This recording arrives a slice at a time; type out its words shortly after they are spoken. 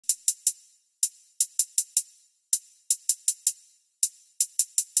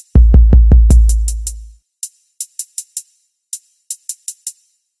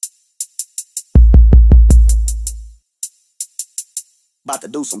About to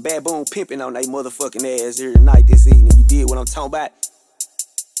do some Baboon pimping on they motherfucking ass here tonight, this evening. You did what I'm talking about?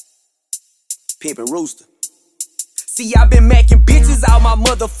 Pimpin' Rooster. See, I been macking bitches all my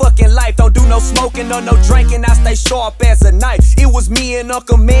motherfucking life. Don't do no smoking or no drinking, I stay sharp as a knife. It was me and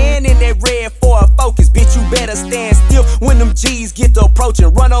Uncle Man in that red Ford Focus. Bitch, you better stand still when them G's get to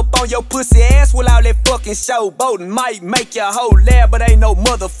approaching. Run up on your pussy ass with all that fucking showboating. Might make your whole laugh, but ain't no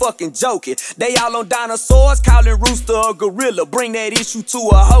motherfucking joking. They all on dinosaurs, calling Rooster a gorilla. Bring that issue to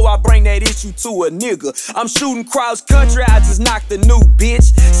a hoe, I bring that issue to a nigga. I'm shooting cross country, I just knocked a new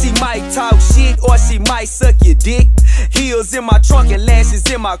bitch. She might talk shit or she might suck your dick. Heels in my trunk and lashes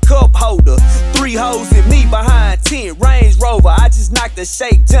in my cup holder. 3 hoes and me behind 10 Range Rover. I just knocked a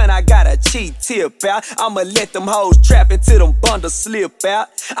shake done, I got a cheap tip out. I'ma let them hoes trap until them bundles slip out.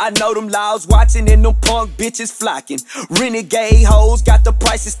 I know them laws watching and them punk bitches flocking. Renegade hoes got the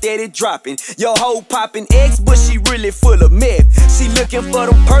prices steady dropping. Yo hoe popping X, but she really full of meth. She looking for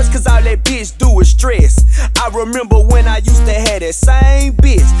them perks cause all that bitch do is stress. I remember when I used to have that same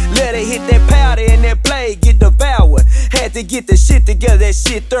bitch. Let her hit that powder and that play get devoured. Had to get the shit together, that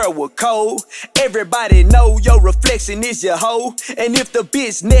shit there was cold. Everybody know your reflection is your hoe. And if the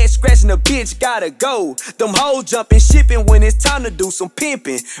bitch neck scratching, the bitch gotta go. Them hoes jumping shipping when it's time to do some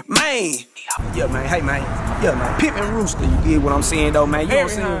pimping. Man. Yeah, man. Hey, man. Yeah, man. Pimpin' Rooster. You get what I'm saying, though, man. You know what I'm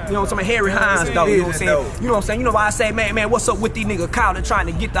saying? You know what I'm saying? Harry Hines, though. You know what I'm saying? You know what I'm saying? You know why I say, man, what's up with these niggas calling, trying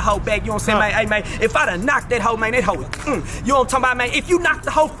to get the hoe back? You know what I'm saying, man? Hey, man, if I done knocked that hoe, man, that hoe is, you know what I'm talking about, man? If you knock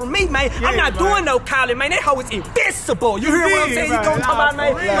the hoe from me, man, I'm not doing no calling, man. That hoe is invincible. You hear what I'm saying? You know what I'm talking about, man?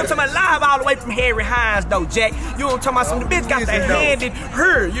 You know what I'm talking about? Live all the way from Harry Hines, though, Jack. You know what I'm talking about? Some of the bitch got the handed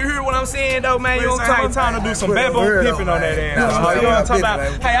her. You hear what I'm saying, though, man? You know what I'm talking about? Time to do some Baboon pimping on that ass. You know what I'm talking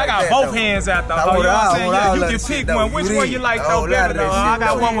about? Hey, I got both hands out, though. You know what I'm saying? You can pick one. Which one you like, though, better, though? I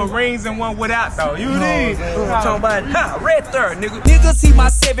got one with rings and one without, though. You need. I'm talking about, red third, nigga. Niggas see my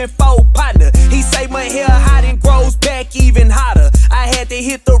 7-4 partner. He say my hair hot and grows back even hotter. I had to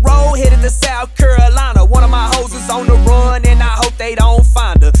hit the road, headed to South Carolina. One of my hoes is on the run and I hope they don't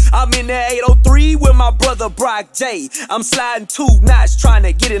find her. I'm in the 803 with my brother Brock J. I'm sliding 2 knots trying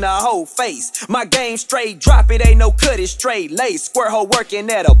to get in her whole face. My game straight drop, it ain't no cut, it straight lace. Square hoe working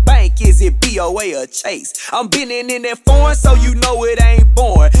at a bank, is it BOA or Chase? I'm bending in that foreign, so you know it ain't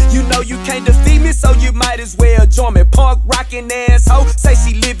born. You know you can't defeat me, so you might as well join me. Punk rockin' asshole, say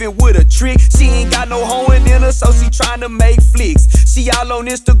she living with a trick. She ain't got no hoeing in her, so she tryna make flicks. She all on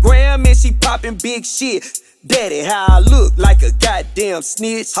Instagram and she poppin' big shit. Daddy, how I look like a goddamn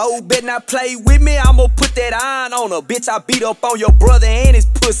snitch. Ho, better not play with me, I'ma put that iron on her. Bitch, I beat up on your brother and his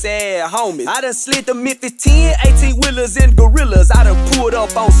pussy ass homies. I done slid the Memphis 10, 18-wheelers and gorillas. I done pulled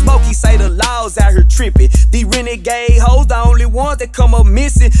up on Smokey, say the laws out here tripping. These renegade hoes, the only ones that come up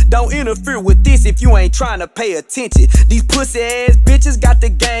missing. Don't interfere with this if you ain't trying to pay attention. These pussy ass bitches got the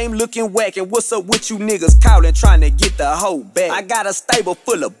game looking whack. And what's up with you niggas calling, trying to get the hoe back? I got a stable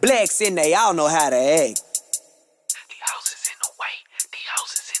full of blacks and they all know how to act. Houses in the way, the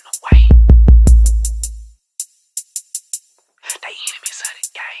houses in the way. They enemies of the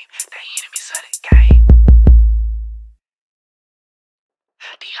game, they enemies of the game.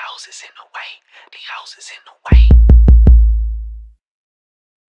 The houses in the way, the houses in the way.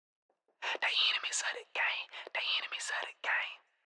 They enemies of the game, they enemies of the game.